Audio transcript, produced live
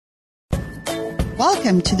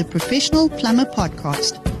Welcome to the Professional Plumber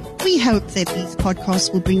Podcast. We hope that these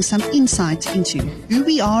podcasts will bring some insight into who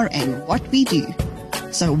we are and what we do.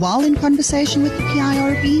 So while in conversation with the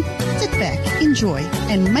PIRB, sit back, enjoy,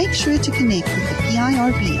 and make sure to connect with the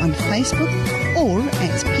PIRB on Facebook or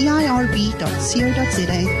at pirb.co.za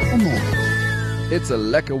for more. It's a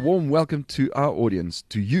lekker warm welcome to our audience,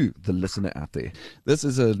 to you, the listener out there. This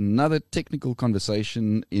is another technical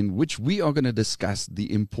conversation in which we are going to discuss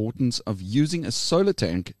the importance of using a solar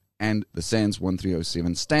tank and the SANS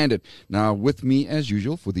 1307 standard. Now, with me, as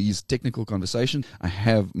usual, for these technical conversations, I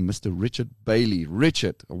have Mr. Richard Bailey.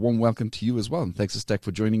 Richard, a warm welcome to you as well, and thanks a stack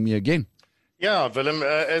for joining me again. Yeah, Willem,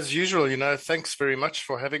 as usual, thanks very much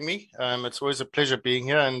for having me. It's always a pleasure being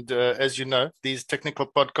here, and as you know, these technical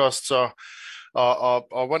podcasts are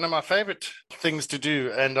one of my favorite things to do,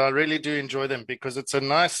 and I really do enjoy them because it's a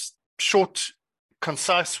nice, short,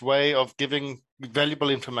 concise way of giving valuable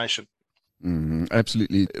information.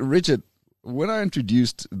 Absolutely. Richard, when I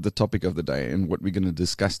introduced the topic of the day and what we're going to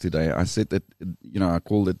discuss today, I said that, I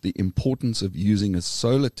called it the importance of using a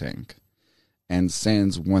solar tank and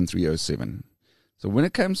SANS 1307. So when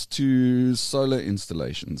it comes to solar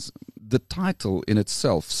installations, the title in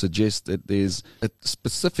itself suggests that there's a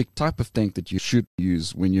specific type of tank that you should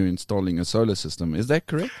use when you're installing a solar system. Is that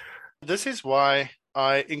correct? This is why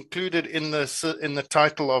I included in the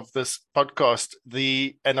title of this podcast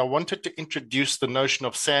and I wanted to introduce the notion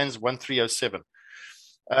of SANS 1307,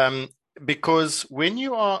 because when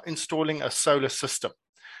you are installing a solar system,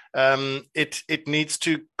 it needs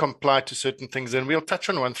to comply to certain things, and we'll touch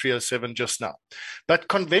on 1307 just now. But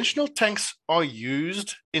conventional tanks are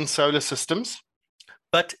used in solar systems,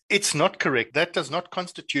 but it's not correct. That does not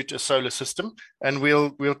constitute a solar system, and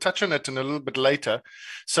we'll touch on it in a little bit later.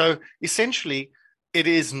 So essentially, it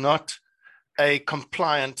is not a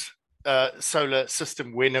compliant solar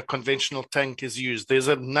system when a conventional tank is used. There's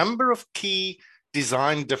a number of key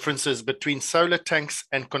design differences between solar tanks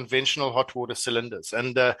and conventional hot water cylinders.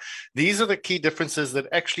 And these are the key differences that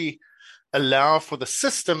actually allow for the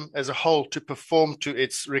system as a whole to perform to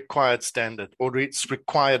its required standard or its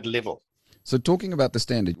required level. So talking about the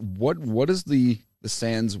standard, what does the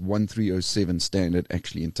SANS 1307 standard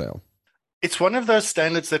actually entail? It's one of those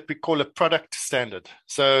standards that we call a product standard.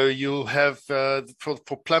 So you'll have, for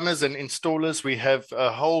plumbers and installers, we have a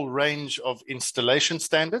whole range of installation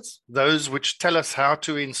standards, those which tell us how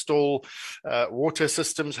to install water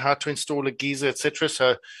systems, how to install a geyser, etc.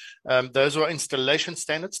 So those are installation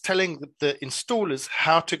standards telling the installers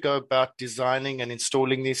how to go about designing and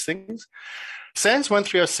installing these things. SANS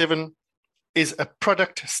 1307 is a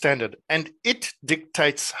product standard, and it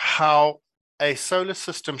dictates how a solar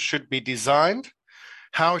system should be designed,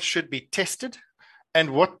 how it should be tested,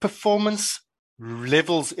 and what performance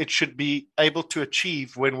levels it should be able to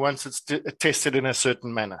achieve when once it's tested in a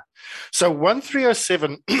certain manner. So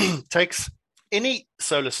 1307 takes any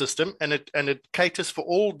solar system and it caters for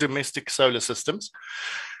all domestic solar systems.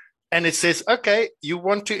 And it says, okay, you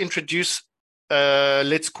want to introduce,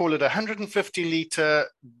 let's call it a 150-liter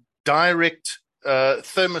direct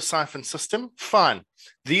thermosiphon system. Fine.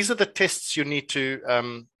 These are the tests you need to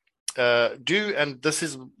do, and this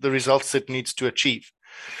is the results it needs to achieve.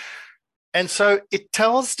 And so it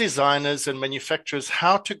tells designers and manufacturers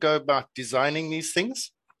how to go about designing these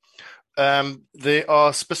things. There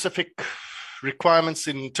are specific requirements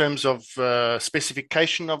in terms of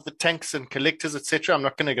specification of the tanks and collectors, etc. I'm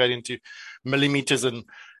not going to go into millimeters and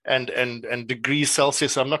degrees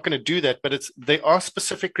Celsius. I'm not going to do that, but there are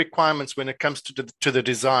specific requirements when it comes to the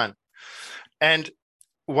design. And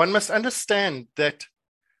one must understand that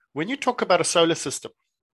when you talk about a solar system,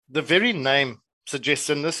 the very name suggests,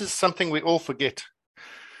 and this is something we all forget,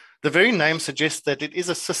 the very name suggests that it is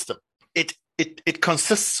a system. It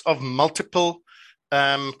consists of multiple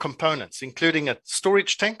components, including a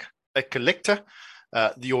storage tank, a collector,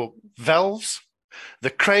 your valves,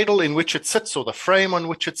 the cradle in which it sits or the frame on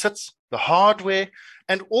which it sits, the hardware,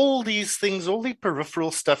 and all these things, all the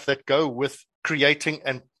peripheral stuff that go with creating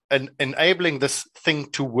and enabling this thing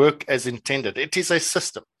to work as intended. It is a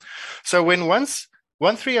system. So when once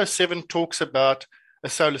 1307 talks about a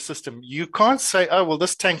solar system, you can't say, oh, well,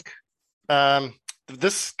 this tank,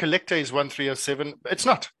 this collector is 1307. It's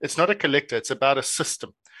not a collector. It's about a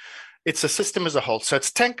system. It's a system as a whole. So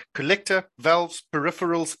it's tank, collector, valves,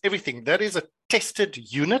 peripherals, everything. That is a tested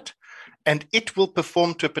unit, and it will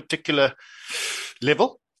perform to a particular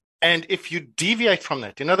level. And if you deviate from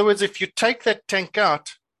that, in other words, if you take that tank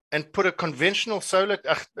out and put a conventional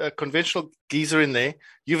conventional geyser in there,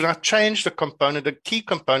 you've now changed a key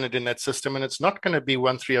component in that system, and it's not going to be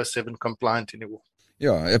 1307 compliant anymore.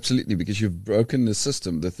 Yeah, absolutely, because you've broken the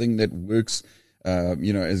system, the thing that works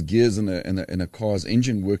as gears in a car's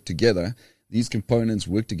engine work together, these components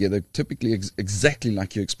work together typically exactly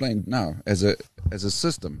like you explained now as a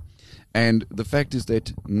system. And the fact is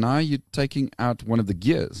that now you're taking out one of the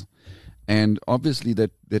gears, and obviously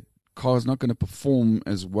that car is not going to perform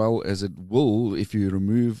as well as it will if you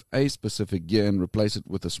remove a specific gear and replace it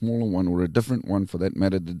with a smaller one, or a different one for that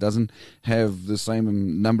matter, that doesn't have the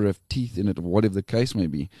same number of teeth in it, or whatever the case may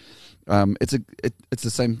be. It's the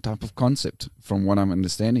same type of concept from what I'm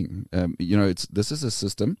understanding. This is a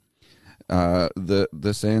system.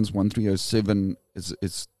 The SANS 1307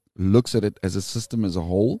 looks at it as a system as a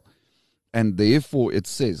whole, and therefore it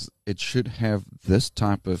says it should have this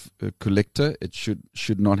type of collector. It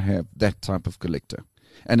should not have that type of collector,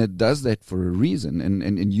 and it does that for a reason.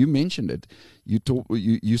 And you mentioned it.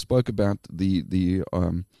 You spoke about the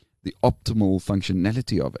optimal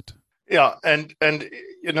functionality of it. Yeah, and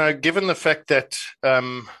given the fact that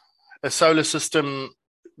a solar system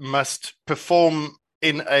must perform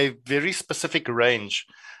in a very specific range,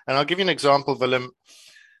 and I'll give you an example, Willem.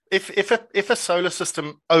 If a solar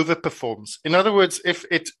system overperforms, in other words, if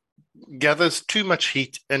it gathers too much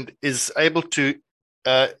heat and is able to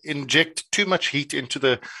inject too much heat into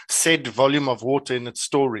the said volume of water in its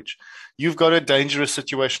storage, you've got a dangerous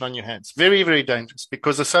situation on your hands. Very, very dangerous,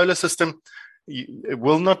 because the solar system it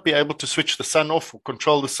will not be able to switch the sun off, or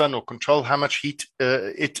control the sun, or control how much heat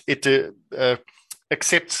it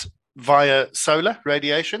accepts via solar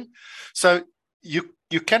radiation. So you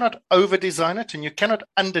cannot over-design it, and you cannot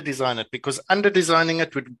under-design it, because under-designing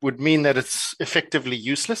it would mean that it's effectively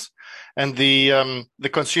useless, and the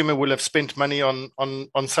consumer will have spent money on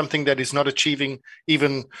something that is not achieving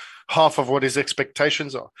even half of what his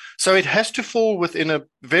expectations are. So it has to fall within a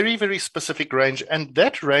very, very specific range, and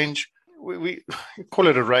that range, we call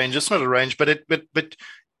it a range. It's not a range, but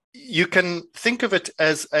you can think of it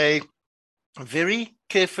as a very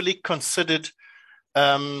carefully considered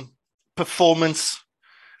performance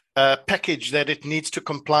package that it needs to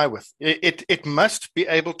comply with. It must be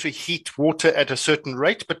able to heat water at a certain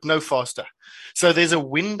rate, but no faster. So there's a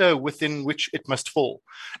window within which it must fall.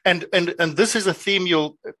 And this is a theme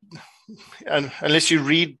unless you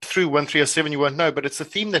read through 1307, you won't know, but it's a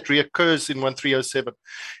theme that reoccurs in 1307.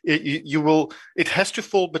 It has to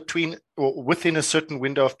fall between or within a certain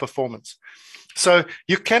window of performance. So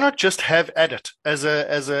you cannot just have at it as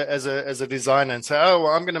a designer and say, oh,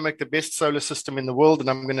 well, I'm going to make the best solar system in the world, and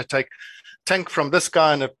I'm going to take tank from this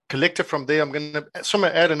guy and a collector from there. I'm going to somehow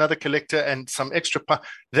add another collector and some extra power.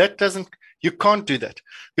 You can't do that,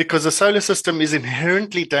 because a solar system is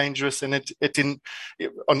inherently dangerous, and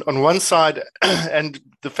on one side, and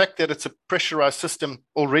the fact that it's a pressurized system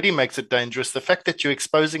already makes it dangerous. The fact that you're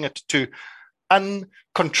exposing it to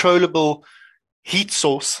uncontrollable heat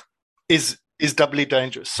source is doubly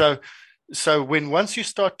dangerous. So once you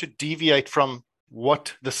start to deviate from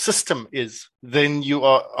what the system is, then you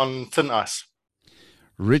are on thin ice.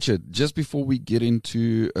 Richard, just before we get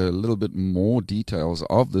into a little bit more details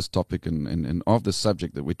of this topic and of the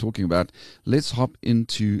subject that we're talking about, let's hop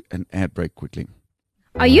into an ad break quickly.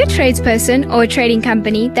 Are you a tradesperson or a trading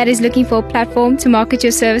company that is looking for a platform to market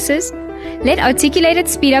your services? Let Articulated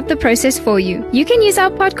speed up the process for you. You can use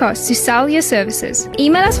our podcast to sell your services.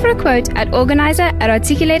 Email us for a quote at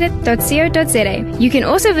organizer@articulated.co.za. You can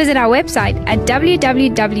also visit our website at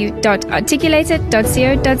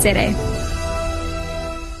www.articulated.co.za.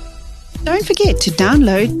 Don't forget to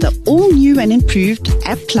download the all-new and improved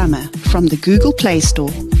App Plumber from the Google Play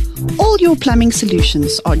Store. All your plumbing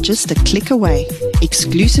solutions are just a click away,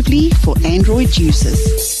 exclusively for Android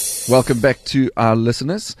users. Welcome back to our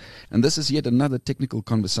listeners, and this is yet another technical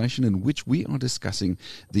conversation in which we are discussing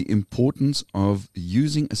the importance of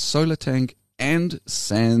using a solar tank and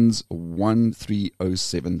SANS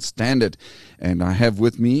 1307 standard. And I have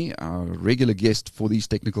with me our regular guest for these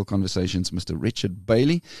technical conversations, Mr. Richard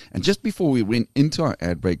Bailey. And just before we went into our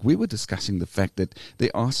ad break, we were discussing the fact that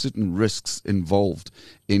there are certain risks involved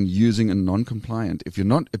in using a non-compliant. If you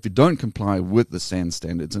don't comply with the SANS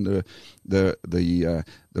standards and the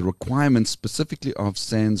requirements specifically of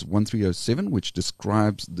SANS 1307, which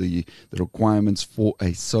describes the requirements for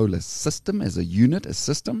a solar system as a unit, a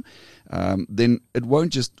system, then it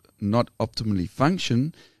won't just not optimally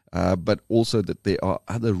function, but also that there are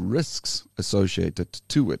other risks associated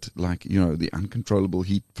to it, like, the uncontrollable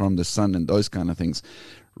heat from the sun and those kind of things.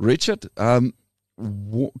 Richard,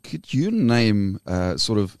 could you name a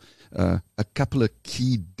couple of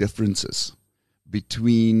key differences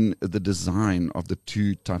between the design of the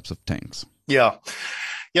two types of tanks? Yeah,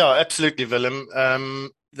 absolutely, Willem.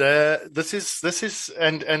 This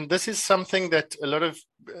is something that a lot of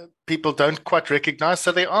people don't quite recognize.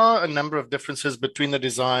 So there are a number of differences between the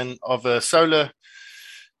design of a solar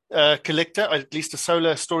collector, or at least a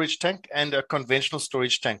solar storage tank, and a conventional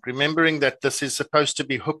storage tank, remembering that this is supposed to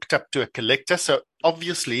be hooked up to a collector. So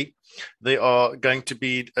obviously there are going to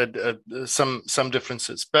be some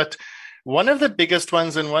differences. But one of the biggest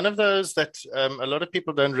ones, and one of those that a lot of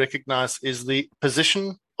people don't recognize, is the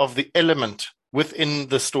position of the element within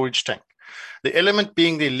the storage tank. The element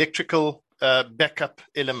being the electrical backup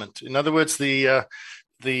element. In other words, the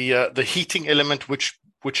heating element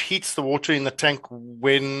which heats the water in the tank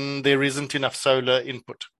when there isn't enough solar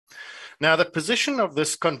input. Now, the position of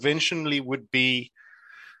this conventionally would be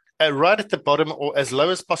right at the bottom or as low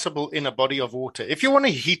as possible in a body of water. If you want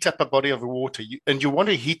to heat up a body of water and you want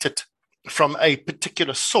to heat it from a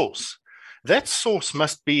particular source, that source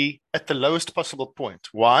must be at the lowest possible point.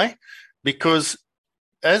 Why? Because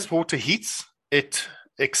as water heats, it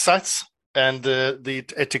excites and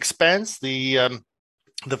it expands.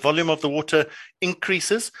 The volume of the water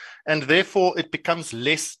increases, and therefore it becomes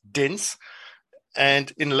less dense.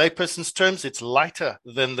 And in layperson's terms, it's lighter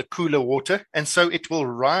than the cooler water, and so it will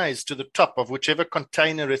rise to the top of whichever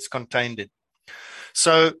container it's contained in.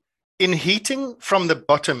 So in heating from the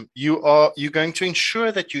bottom, you're going to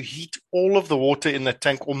ensure that you heat all of the water in that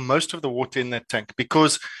tank, or most of the water in that tank,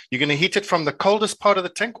 because you're going to heat it from the coldest part of the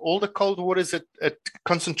tank. All the cold water is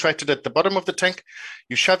concentrated at the bottom of the tank.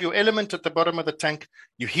 You shove your element at the bottom of the tank.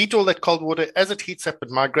 You heat all that cold water. As it heats up, it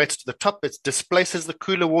migrates to the top. It displaces the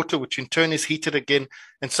cooler water, which in turn is heated again.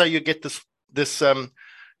 And so you get this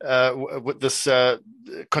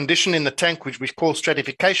condition in the tank, which we call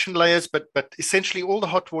stratification layers, but essentially all the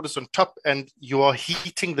hot water is on top, and you are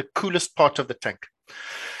heating the coolest part of the tank.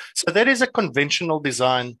 So that is a conventional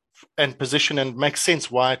design and position, and makes sense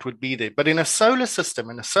why it would be there. But in a solar system,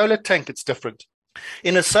 in a solar tank, it's different.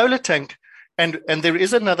 In a solar tank, and there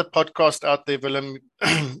is another podcast out there, Willem,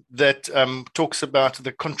 that talks about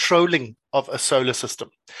the controlling of a solar system,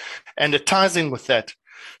 and it ties in with that.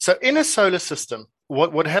 So in a solar system,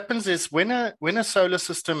 what happens is when a solar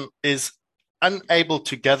system is unable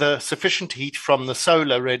to gather sufficient heat from the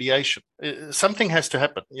solar radiation, something has to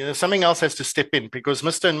happen. Something else has to step in, because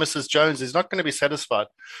Mr. and Mrs. Jones is not going to be satisfied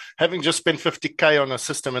having just spent 50K on a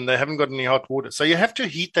system and they haven't got any hot water. So you have to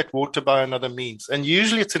heat that water by another means, and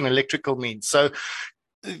usually it's an electrical means. So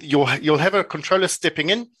you'll have a controller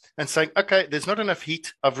stepping in and saying, okay, there's not enough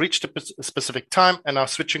heat. I've reached a specific time, and I'm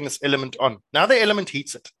switching this element on. Now the element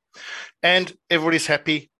heats it, and everybody's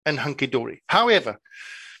happy and hunky-dory. However,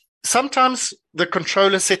 sometimes the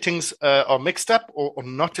controller settings are mixed up or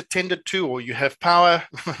not attended to, or you have power.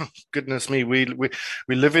 Goodness me, we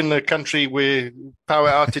live in a country where power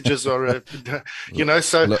outages are,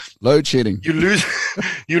 so load shedding. You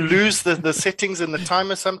lose the settings and the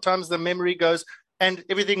timer. Sometimes the memory goes, and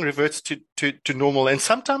everything reverts to normal. And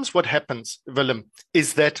sometimes what happens, Willem,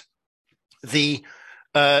 is that the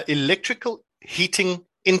electrical heating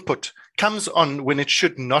input comes on when it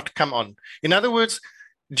should not come on. In other words,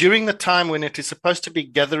 during the time when it is supposed to be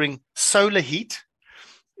gathering solar heat,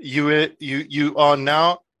 you are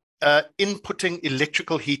now inputting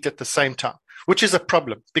electrical heat at the same time, which is a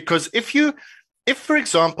problem. Because if for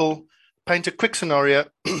example, paint a quick scenario,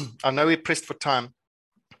 I know we're pressed for time.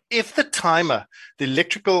 If the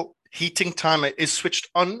electrical heating timer is switched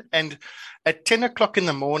on, and at 10 o'clock in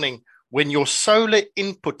the morning, when your solar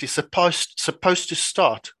input is supposed to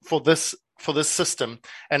start for this system,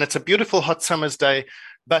 and it's a beautiful hot summer's day,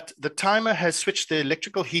 but the timer has switched the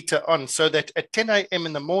electrical heater on, so that at 10 a.m.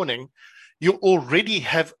 in the morning, you already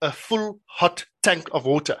have a full hot tank of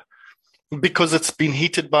water because it's been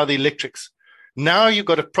heated by the electrics. Now you've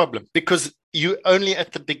got a problem, because you only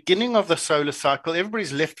at the beginning of the solar cycle,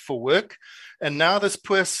 everybody's left for work, and now this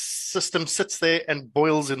poor system sits there and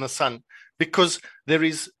boils in the sun, because there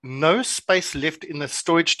is no space left in the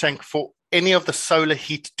storage tank for any of the solar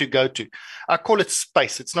heat to go to. I call it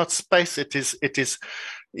space. It's not space. It is,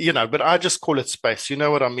 but I just call it space. You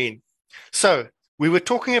know what I mean? So we were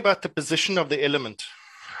talking about the position of the element,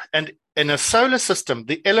 and in a solar system,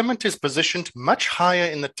 the element is positioned much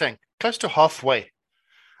higher in the tank, close to halfway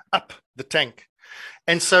up the tank.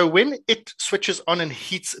 And so when it switches on and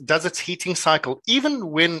does its heating cycle, even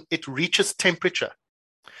when it reaches temperature,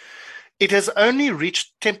 it has only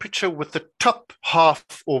reached temperature with the top half,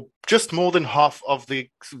 or just more than half, of the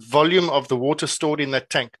volume of the water stored in that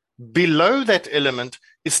tank. Below that element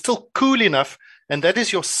is still cool enough, and that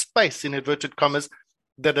is your space, in inverted commas,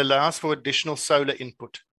 that allows for additional solar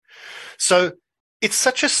input. So it's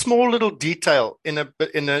such a small little detail in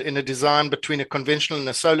a design between a conventional and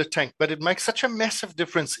a solar tank, but it makes such a massive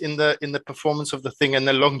difference in the performance of the thing and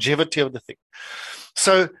the longevity of the thing.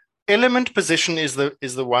 So element position is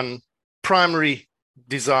the one primary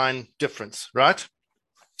design difference, right?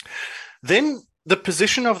 Then the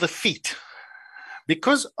position of the feet,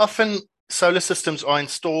 because often solar systems are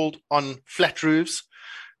installed on flat roofs.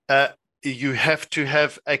 You have to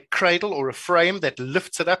have a cradle or a frame that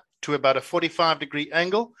lifts it up to about a 45-degree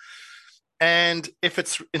angle. And if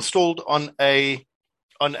it's installed on a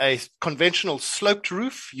conventional sloped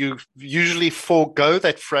roof, you usually forego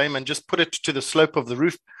that frame and just put it to the slope of the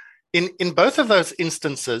roof. In both of those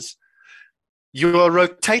instances, you are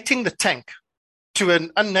rotating the tank to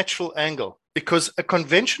an unnatural angle, because a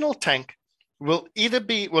conventional tank will either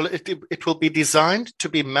be, it will be designed to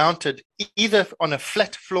be mounted either on a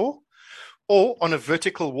flat floor or on a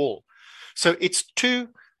vertical wall. So its two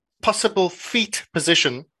possible feet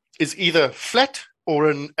position is either flat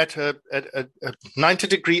or at a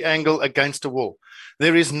 90-degree angle against a wall.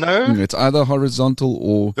 There is no... It's either horizontal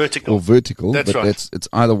or vertical. That's right. It's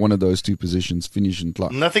either one of those two positions, finish and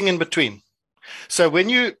clock. Nothing in between. So when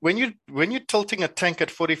you're tilting a tank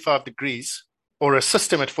at 45 degrees or a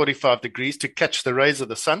system at 45 degrees to catch the rays of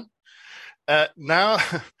the sun, now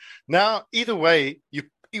either way,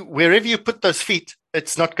 wherever you put those feet,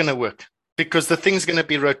 it's not going to work, because the thing's going to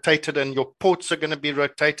be rotated and your ports are going to be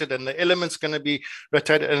rotated and the element's going to be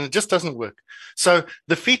rotated, and it just doesn't work. So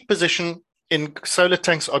the feet position in solar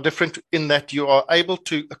tanks are different in that you are able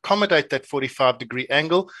to accommodate that 45-degree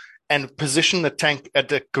angle and position the tank at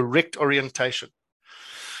the correct orientation.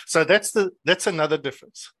 So that's another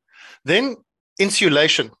difference. Then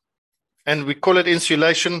insulation, and we call it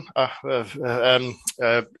insulation,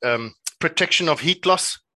 protection of heat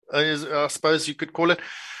loss, I suppose you could call it,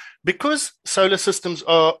 because solar systems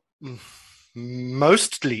are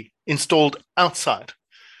mostly installed outside.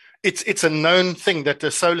 It's a known thing that the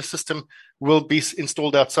solar system will be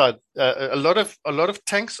installed outside. A lot of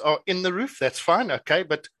tanks are in the roof. That's fine, okay,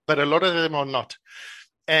 but a lot of them are not.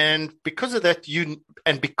 And because of that,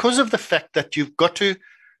 because of the fact that you've got to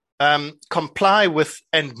comply with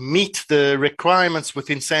and meet the requirements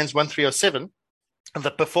within SANS 1307,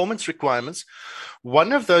 the performance requirements,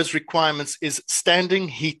 one of those requirements is standing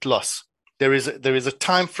heat loss. There is a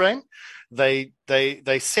time frame. They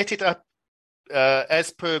set it up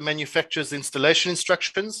as per manufacturer's installation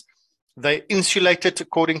instructions. They insulate it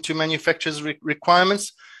according to manufacturer's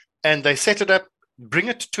requirements, and they set it up, bring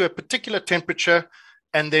it to a particular temperature,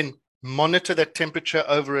 and then monitor that temperature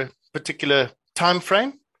over a particular time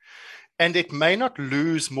frame. And it may not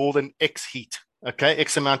lose more than X heat, okay,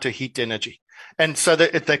 X amount of heat energy. And so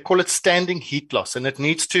they call it standing heat loss, and it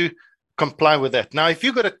needs to comply with that. Now, if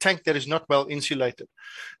you've got a tank that is not well insulated,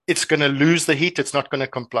 it's going to lose the heat. It's not going to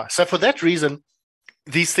comply. So for that reason,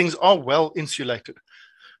 these things are well insulated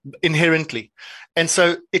inherently. And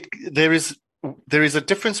so there is a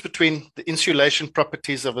difference between the insulation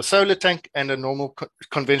properties of a solar tank and a normal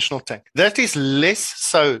conventional tank. That is less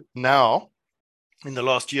so now in the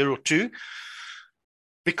last year or two,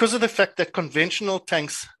 because of the fact that conventional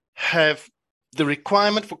tanks have the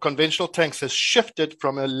requirement for conventional tanks has shifted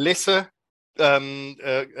from a lesser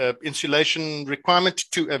insulation requirement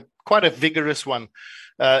to quite a vigorous one.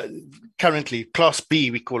 Currently, Class B,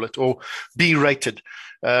 we call it, or B rated.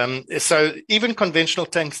 So even conventional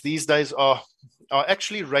tanks these days are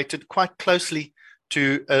actually rated quite closely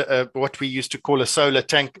to what we used to call a solar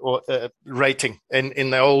tank or rating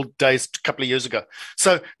in the old days a couple of years ago.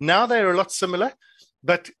 So now they're a lot similar,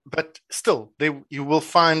 but still, you will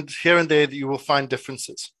find here and there you will find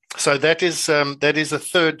differences. So that is a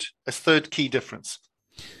third key difference.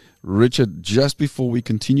 Richard, just before we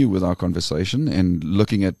continue with our conversation and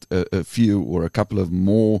looking at a few or a couple of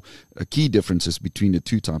more key differences between the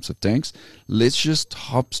two types of tanks, let's just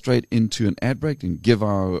hop straight into an ad break and give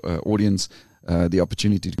our audience the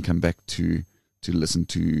opportunity to come back to listen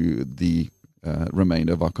to the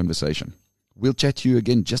remainder of our conversation. We'll chat to you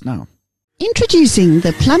again just now. Introducing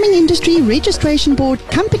the Plumbing Industry Registration Board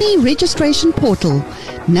Company Registration Portal.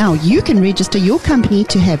 Now you can register your company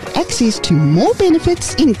to have access to more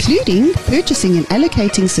benefits, including purchasing and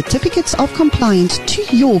allocating certificates of compliance to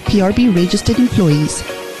your PRB registered employees.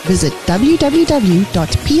 Visit www.pirb.co.za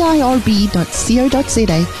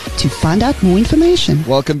to find out more information.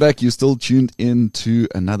 Welcome back. You're still tuned in to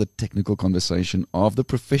another technical conversation of the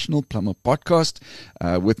Professional Plumber Podcast.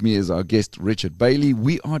 With me is our guest, Richard Bailey.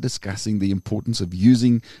 We are discussing the importance of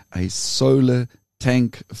using a solar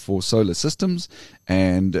tank for solar systems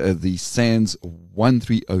and the SANS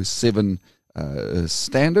 1307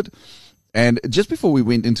 standard. And just before we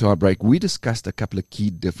went into our break, we discussed a couple of key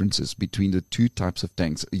differences between the two types of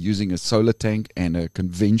tanks, using a solar tank and a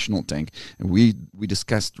conventional tank. And we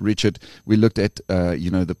discussed, Richard, we looked at,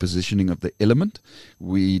 the positioning of the element.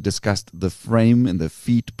 We discussed the frame and the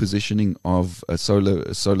feet positioning of a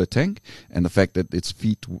solar tank, and the fact that its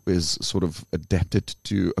feet is sort of adapted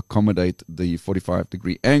to accommodate the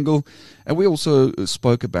 45-degree angle. And we also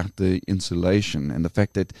spoke about the insulation and the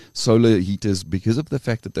fact that solar heaters, because of the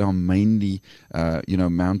fact that they are mainly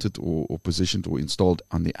mounted or positioned or installed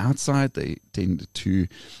on the outside, they tend to,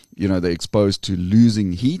 they're exposed to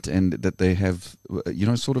losing heat, and that they have,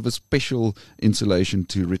 sort of a special insulation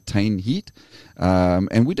to retain heat.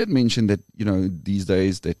 And we did mention that, these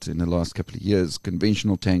days, that in the last couple of years,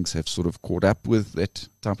 conventional tanks have sort of caught up with that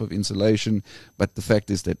type of insulation. But the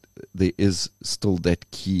fact is that there is still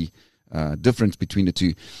that key difference between the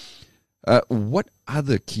two. What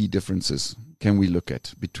other key differences can we look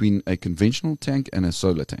at between a conventional tank and a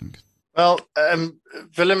solar tank? Well,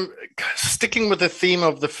 Willem, sticking with the theme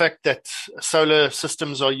of the fact that solar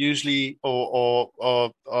systems are usually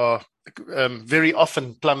or very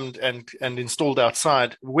often plumbed and installed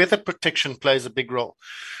outside, weather protection plays a big role.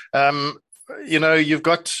 You've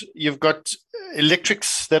got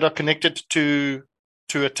electrics that are connected to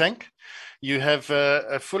a tank. You have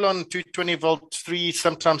a full-on 220-volt, 3,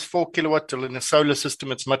 sometimes 4 kilowatt. In a solar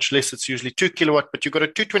system, it's much less. It's usually 2 kilowatt. But you've got a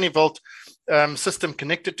 220-volt system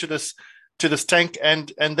connected to this tank,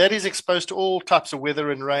 and that is exposed to all types of weather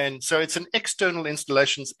and rain. So it's an external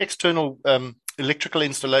installation, external electrical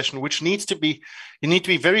installation, which you need to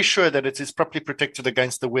be very sure that it is properly protected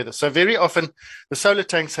against the weather. So very often, the solar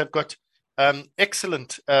tanks have got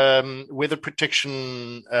excellent weather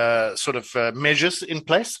protection measures in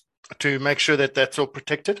place to make sure that that's all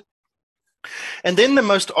protected. And then the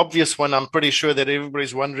most obvious one, I'm pretty sure that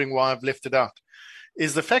everybody's wondering why I've left it out,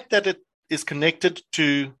 is the fact that it is connected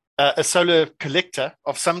to a solar collector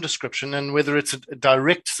of some description, and whether it's a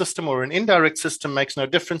direct system or an indirect system makes no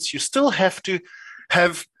difference. You still have to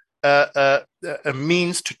have a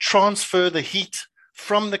means to transfer the heat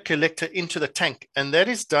from the collector into the tank, and that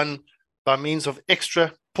is done by means of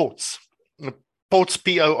extra ports. Ports,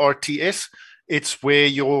 P-O-R-T-S. It's where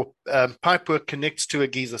your pipework connects to a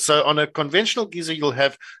geyser. So on a conventional geyser, you'll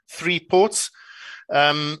have 3 ports.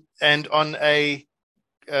 And on a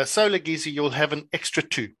solar geyser, you'll have an extra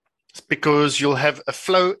 2, because you'll have a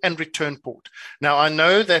flow and return port. Now, I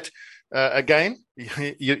know that, again,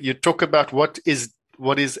 you talk about what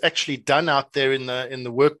is actually done out there in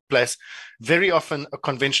the workplace. Very often, a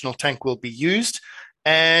conventional tank will be used,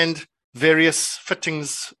 and various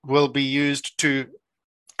fittings will be used to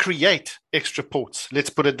create extra ports. Let's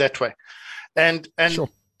put it that way. And sure.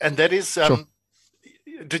 And that is. Sure.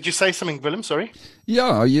 Did you say something, Willem? Sorry.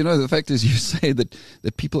 Yeah, the fact is, you say that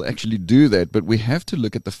people actually do that, but we have to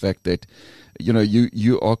look at the fact that,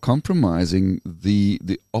 you are compromising the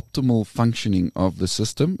optimal functioning of the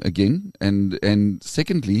system again, and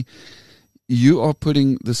secondly, you are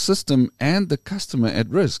putting the system and the customer at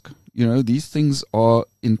risk. These things are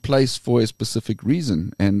in place for a specific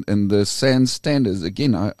reason, and the SANS standards,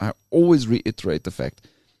 again, I always reiterate the fact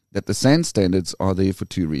that the SANS standards are there for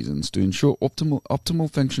 2 reasons: to ensure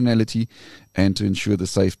optimal functionality and to ensure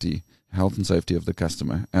the health and safety of the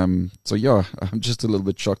customer. So yeah, I'm just a little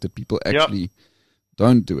bit shocked that people actually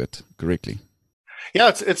don't do it correctly.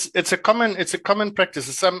 Yeah, it's a common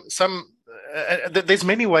practice. There's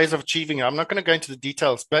many ways of achieving it. I'm not going to go into the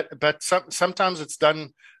details, but sometimes it's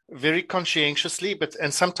done very conscientiously,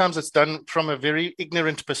 and sometimes it's done from a very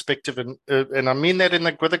ignorant perspective, and I mean that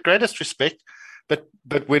with the greatest respect.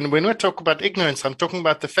 But when we talk about ignorance, I'm talking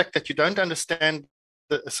about the fact that you don't understand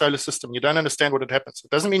the solar system. You don't understand what it happens.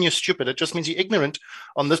 It doesn't mean you're stupid. It just means you're ignorant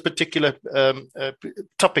on this particular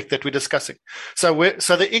topic that we're discussing. So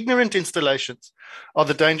the ignorant installations are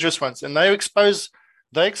the dangerous ones, and they expose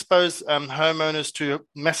homeowners to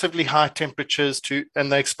massively high temperatures,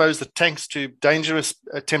 and they expose the tanks to dangerous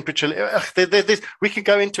temperature. We could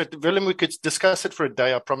go into it, Willem. We could discuss it for a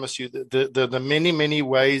day. I promise you. The many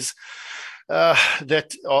ways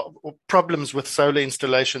that are problems with solar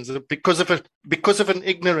installations because of an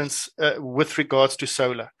ignorance with regards to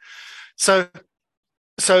solar. So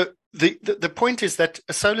the point is that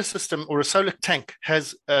a solar system or a solar tank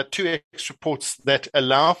has 2 extra ports that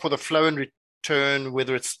allow for the flow and turn,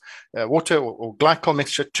 whether it's water or glycol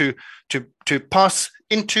mixture, to pass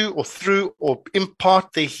into or through or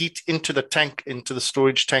impart their heat into the tank, into the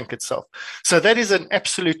storage tank itself. So that is an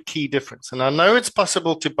absolute key difference. And I know it's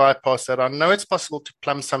possible to bypass that. I know it's possible to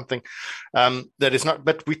plumb something that is not,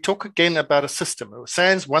 but we talk again about a system. A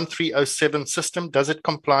SANS 1307 system, does it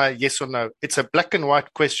comply? Yes or no? It's a black and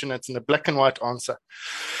white question. It's in a black and white answer.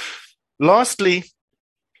 Lastly,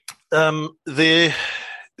 there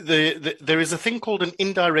is a thing called an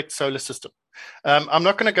indirect solar system. I'm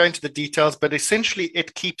not going to go into the details, but essentially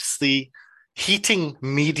it keeps the heating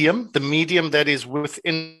medium, the medium that is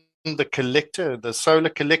within the collector, the solar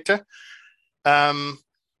collector,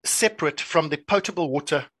 separate from the potable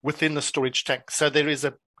water within the storage tank. So there is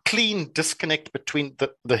a clean disconnect between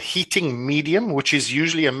the heating medium, which is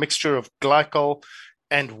usually a mixture of glycol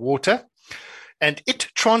and water. And it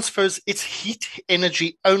transfers its heat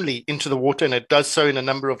energy only into the water, and it does so in a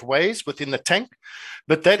number of ways within the tank.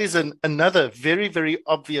 But that is another very, very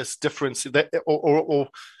obvious difference, or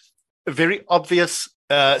a very obvious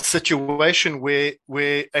situation where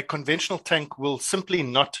a conventional tank will simply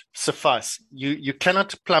not suffice. You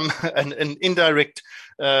cannot plumb an indirect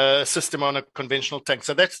system on a conventional tank.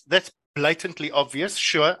 So that's blatantly obvious,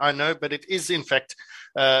 sure, I know, but it is in fact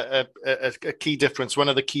a key difference, one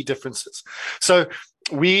of the key differences. So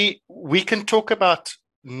we can talk about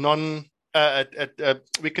we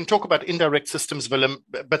can talk about indirect systems, Willem,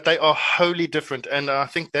 but they are wholly different, and I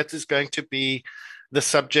think that is going to be the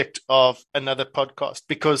subject of another podcast,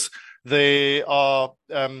 because they are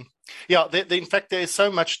in fact, there is so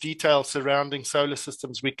much detail surrounding solar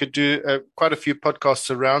systems. We could do quite a few podcasts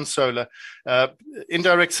around solar.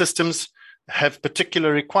 Indirect systems have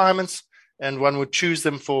particular requirements, and one would choose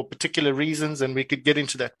them for particular reasons, and we could get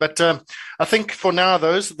into that. But I think for now,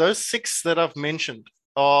 those 6 that I've mentioned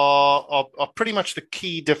are pretty much the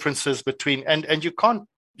key differences between, and you can't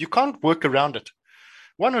work around it.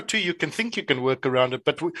 1 or 2, you can think you can work around it,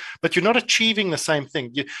 but you're not achieving the same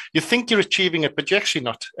thing. You think you're achieving it, but you're actually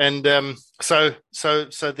not. And so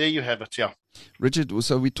there you have it. Yeah. Richard,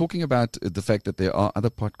 so we're talking about the fact that there are other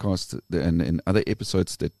podcasts and other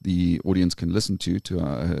episodes that the audience can listen to.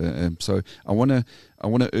 So I want to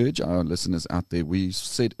urge our listeners out there. We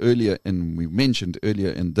said earlier, and we mentioned earlier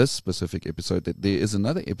in this specific episode, that there is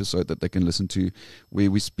another episode that they can listen to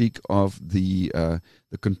where we speak of the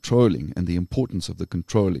controlling and the importance of the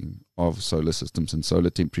controlling of solar systems and solar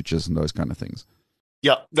temperatures and those kind of things.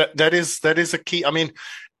 Yeah, that is a key. I mean,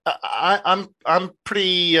 I'm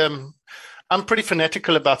pretty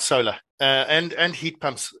fanatical about solar and heat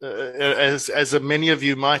pumps, as many of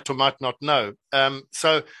you might or might not know.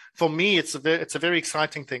 So for me, it's a very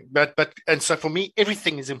exciting thing. And so for me,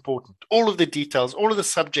 everything is important. All of the details, all of the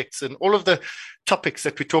subjects, and all of the topics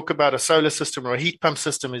that we talk about, a solar system or a heat pump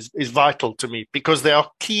system, is vital to me, because there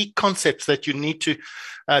are key concepts that you need to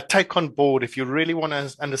take on board if you really want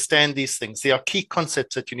to understand these things. There are key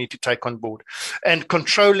concepts that you need to take on board, and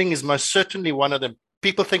controlling is most certainly one of them.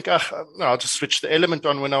 People think, I'll just switch the element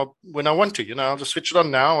on when I want to. I'll just switch it on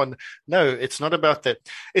now. And no, it's not about that.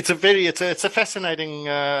 It's a fascinating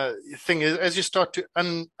thing. As you start to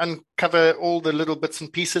uncover all the little bits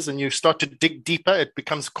and pieces, and you start to dig deeper, it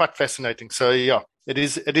becomes quite fascinating. So yeah, it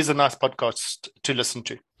is a nice podcast to listen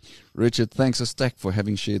to. Richard, thanks a stack for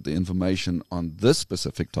having shared the information on this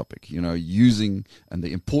specific topic, using and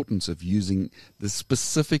the importance of using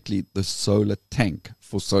specifically the solar tank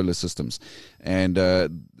for solar systems, and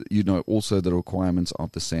also the requirements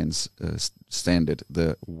of the SANS standard,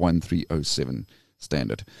 the 1307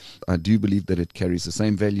 standard. I do believe that it carries the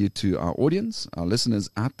same value to our audience, our listeners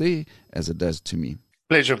out there, as it does to me.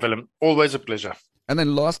 Pleasure, Willem. Always a pleasure. And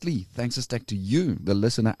then lastly, thanks a stack to you, the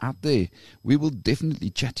listener out there. We will definitely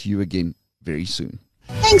chat to you again very soon.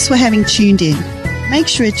 Thanks for having tuned in. Make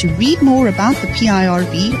sure to read more about the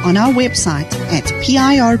PIRB on our website at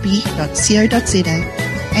pirb.co.za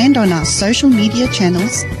and on our social media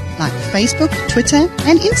channels like Facebook, Twitter,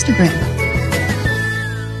 and Instagram.